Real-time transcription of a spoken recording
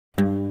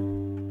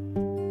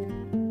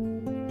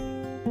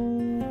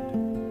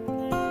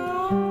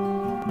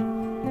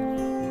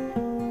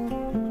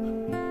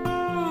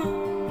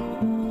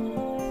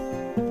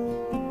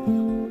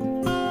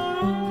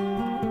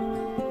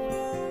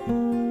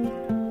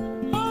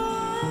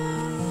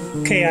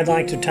Okay, I'd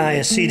like to tie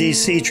a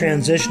CDC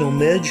Transitional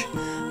Midge.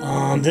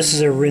 This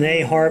is a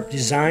Rene Harrop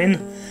design.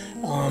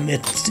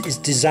 It's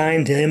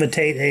designed to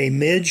imitate a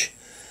midge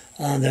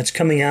that's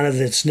coming out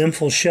of its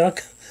nymphal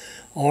shuck,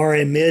 or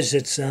a midge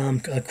that's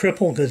a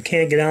cripple that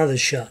can't get out of the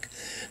shuck.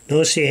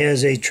 Notice he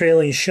has a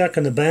trailing shuck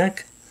in the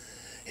back,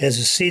 has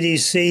a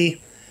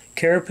CDC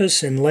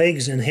carapace and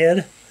legs and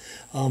head,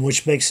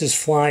 which makes this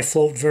fly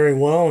float very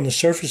well on the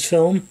surface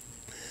film.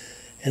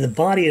 And the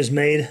body is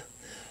made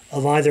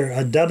of either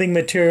a dubbing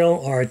material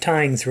or a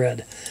tying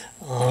thread.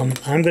 I'm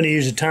going to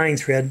use a tying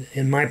thread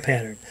in my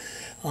pattern.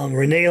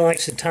 Rene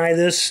likes to tie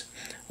this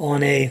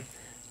on a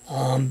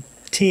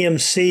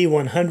TMC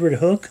 100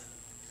 hook.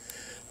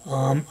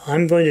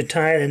 I'm going to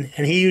tie it,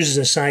 and he uses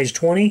a size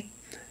 20.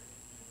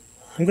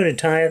 I'm going to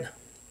tie it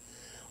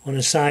on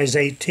a size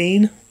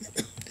 18.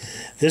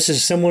 This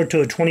is similar to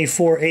a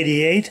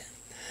 2488.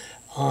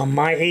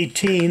 My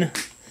 18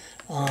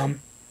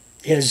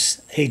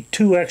 is a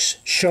 2X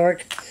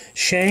shark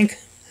shank,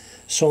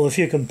 so if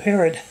you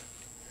compare it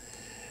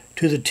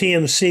to the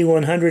TMC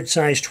 100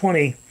 size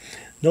 20,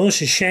 notice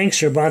the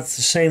shanks are about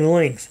the same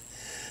length.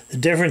 The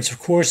difference, of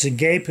course, the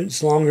gape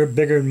is longer,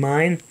 bigger than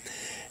mine,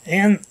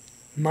 and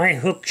my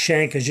hook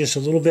shank is just a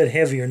little bit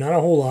heavier, not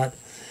a whole lot,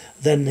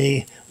 than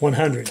the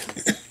 100.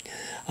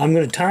 I'm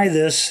going to tie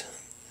this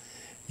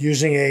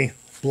using a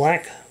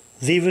black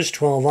Vivas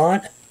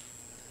 12/0.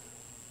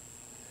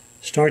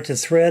 Start the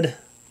thread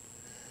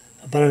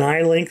about an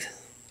eye length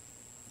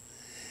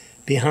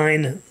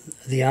behind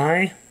the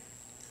eye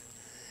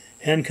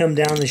and come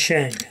down the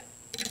shank.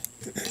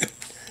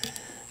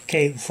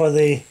 Okay, for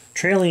the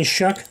trailing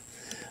shuck,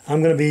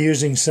 I'm going to be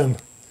using some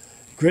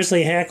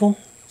grizzly hackle,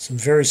 some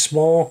very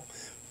small,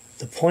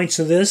 the points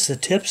of this, the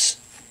tips.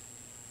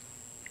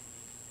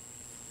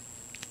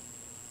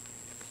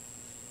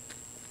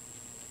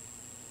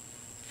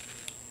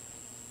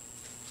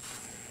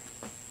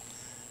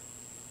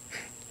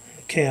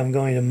 Okay, I'm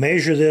going to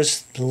measure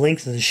this, the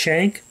length of the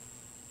shank.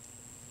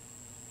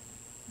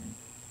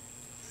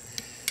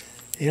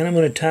 And I'm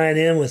going to tie it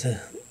in with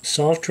a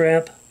soft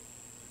wrap.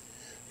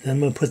 Then I'm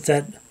going to put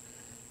that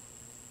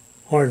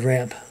hard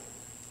wrap.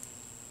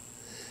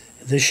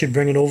 This should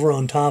bring it over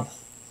on top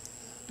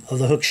of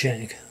the hook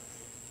shank.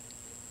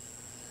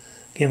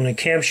 Okay, I'm going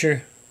to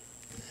capture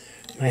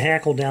my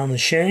hackle down the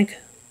shank,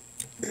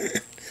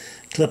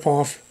 clip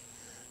off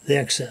the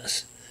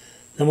excess.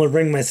 Then I'm going to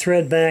bring my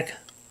thread back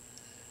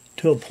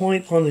to a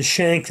point on the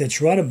shank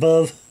that's right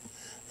above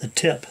the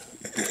tip.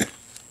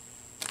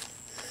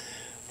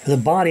 For the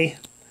body,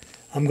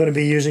 I'm going to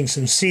be using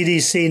some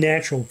CDC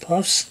natural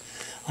puffs.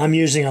 I'm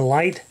using a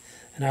light,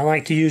 and I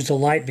like to use the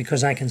light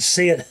because I can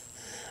see it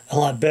a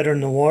lot better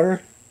in the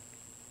water.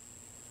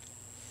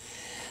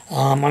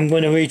 I'm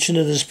going to reach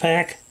into this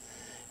pack,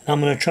 and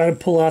I'm going to try to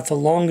pull out the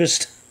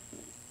longest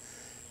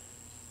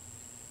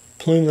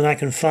plume that I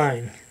can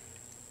find.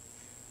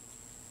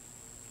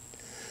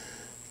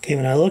 Okay,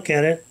 when I look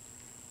at it,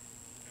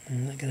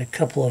 and I got a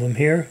couple of them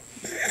here.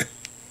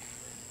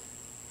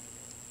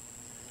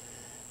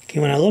 Okay,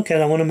 when I look at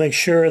it, I want to make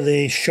sure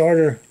the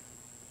shorter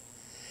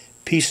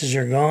pieces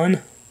are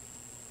gone.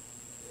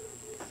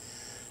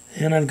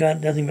 And I've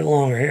got nothing but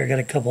longer here. I got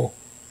a couple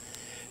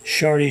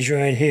shorties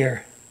right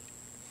here.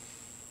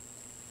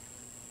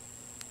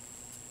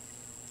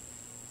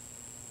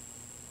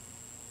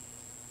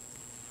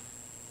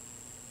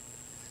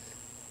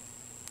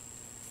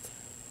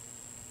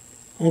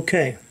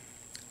 Okay.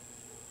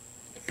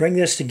 Bring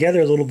this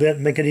together a little bit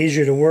and make it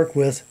easier to work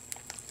with.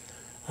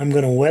 I'm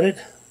going to wet it.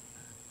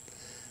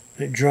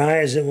 When it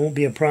dries, it won't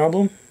be a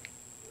problem.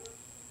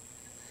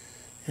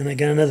 And I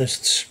got another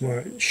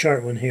smart,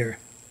 sharp one here.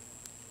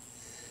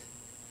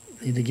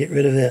 Need to get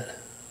rid of it.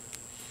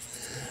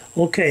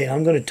 Okay,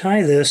 I'm going to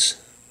tie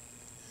this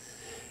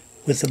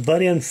with the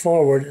butt end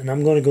forward, and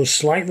I'm going to go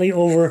slightly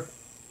over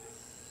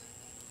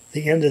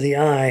the end of the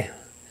eye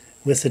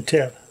with the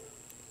tip.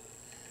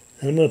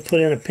 And I'm going to put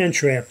in a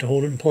pinch wrap to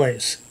hold it in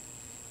place.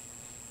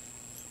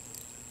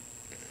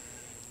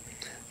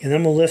 And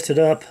then we'll lift it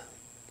up,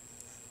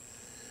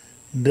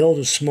 build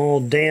a small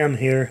dam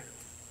here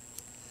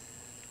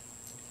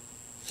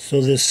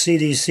so this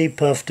CDC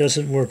puff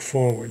doesn't work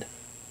forward.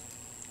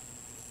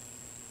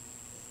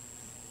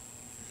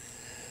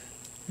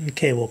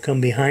 Okay, we'll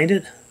come behind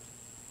it,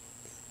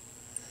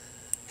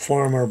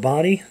 form our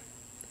body,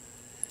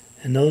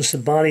 and notice the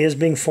body is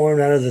being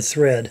formed out of the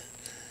thread.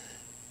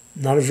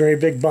 Not a very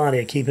big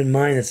body. Keep in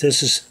mind that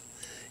this is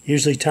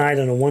usually tied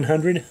on a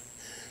 100.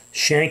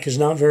 Shank is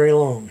not very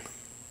long.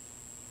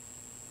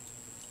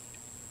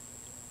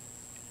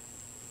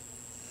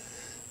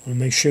 Want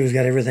to make sure we've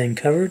got everything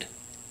covered.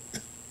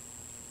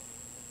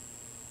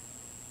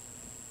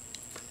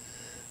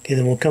 Okay,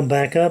 then we'll come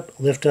back up,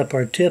 lift up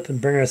our tip, and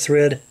bring our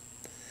thread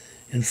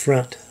in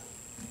front.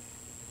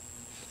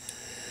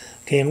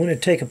 Okay, I'm going to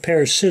take a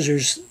pair of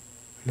scissors,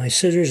 my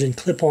scissors, and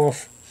clip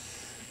off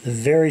the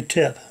very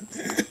tip.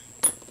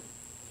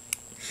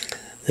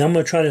 Then I'm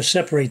going to try to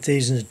separate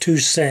these into two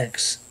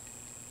sacks,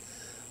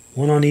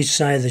 one on each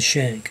side of the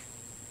shank.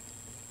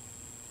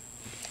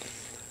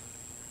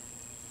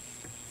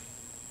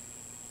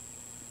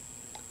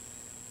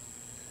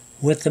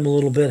 Wet them a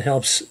little bit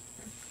helps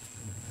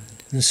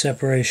in the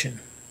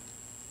separation.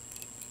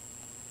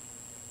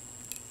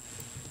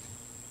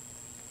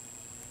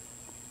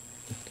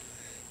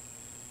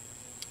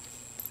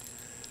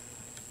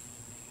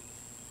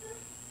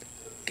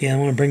 Okay, I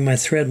want to bring my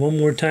thread one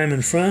more time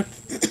in front.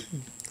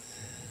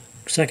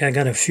 Looks like I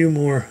got a few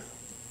more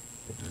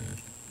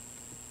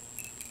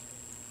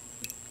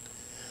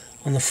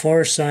on the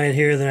far side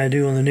here than I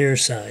do on the near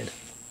side.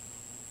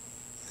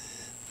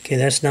 Okay,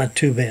 that's not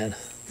too bad.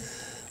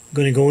 I'm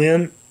going to go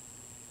in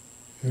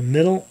the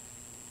middle,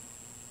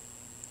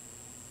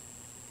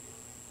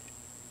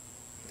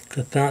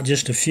 clip out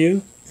just a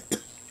few.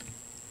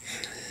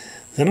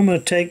 Then I'm going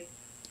to take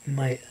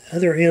my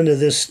other end of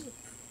this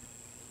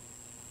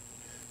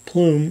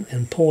plume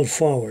and pull it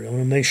forward. I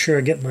want to make sure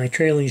I get my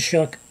trailing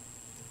shuck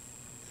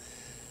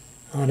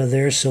out of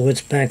there so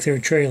it's back there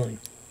trailing.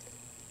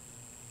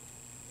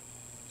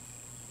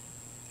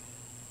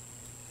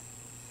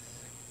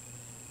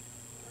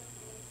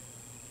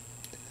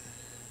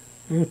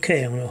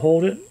 Okay, I'm going to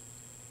hold it.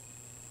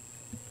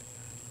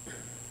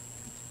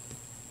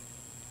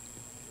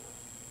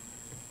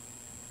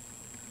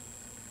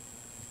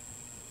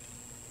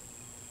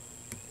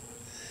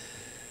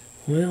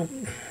 Well,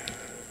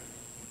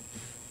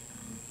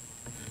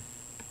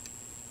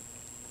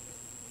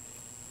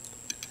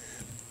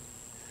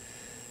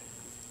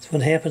 that's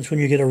what happens when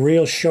you get a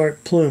real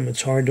sharp plume.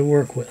 It's hard to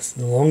work with.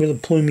 The longer the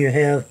plume you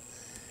have,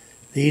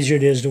 the easier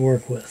it is to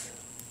work with.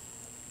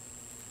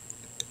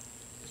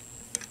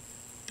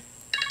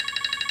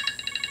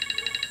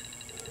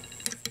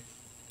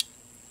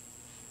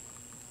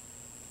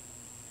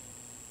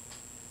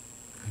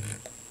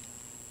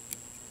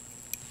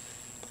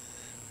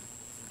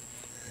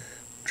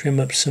 Trim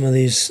up some of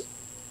these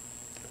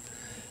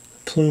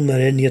plume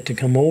that I didn't get to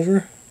come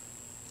over.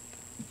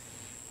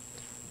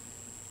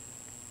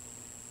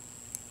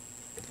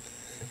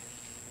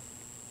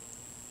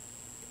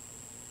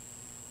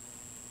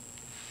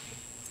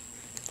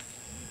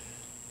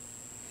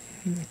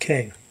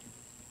 Okay.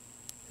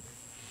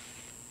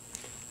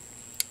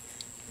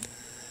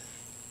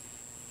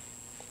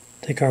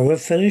 Take our whip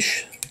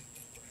finish.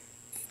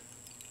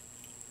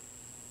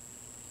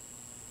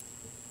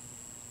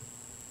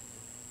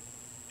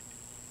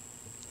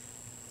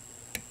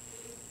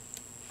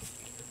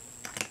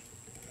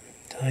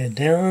 Tie it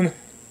down,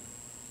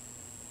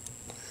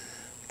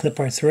 clip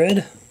our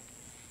thread,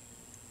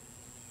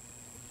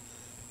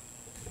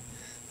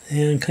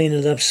 and clean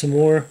it up some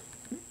more.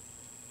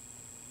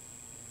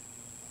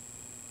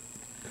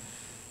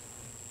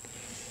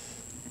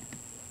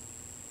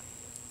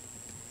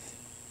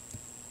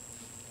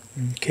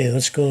 Okay,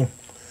 let's go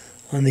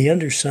on the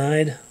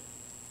underside.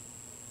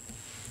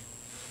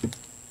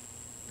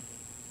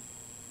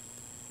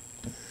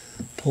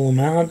 Pull them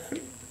out.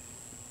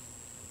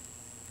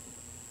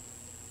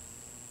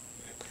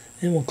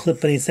 And we'll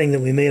clip anything that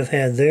we may have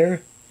had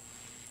there.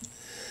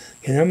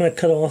 And I'm going to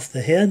cut off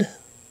the head.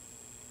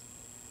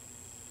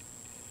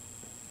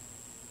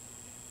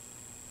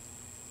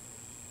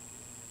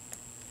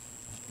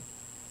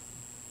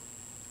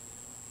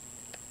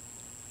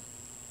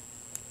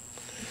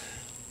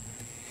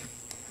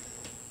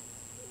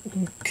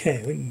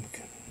 Okay, we can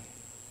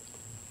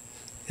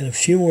get a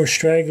few more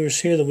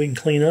stragglers here that we can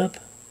clean up.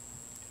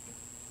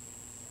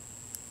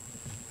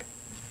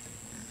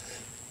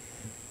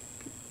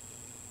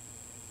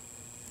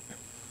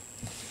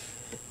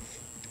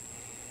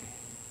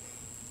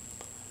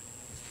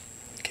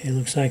 Okay,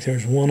 looks like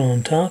there's one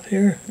on top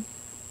here.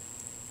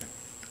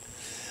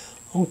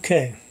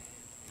 Okay.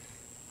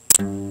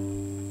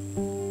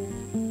 And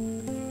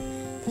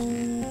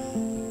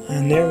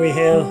there we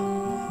have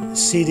the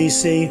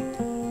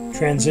CDC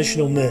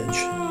Transitional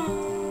Midge.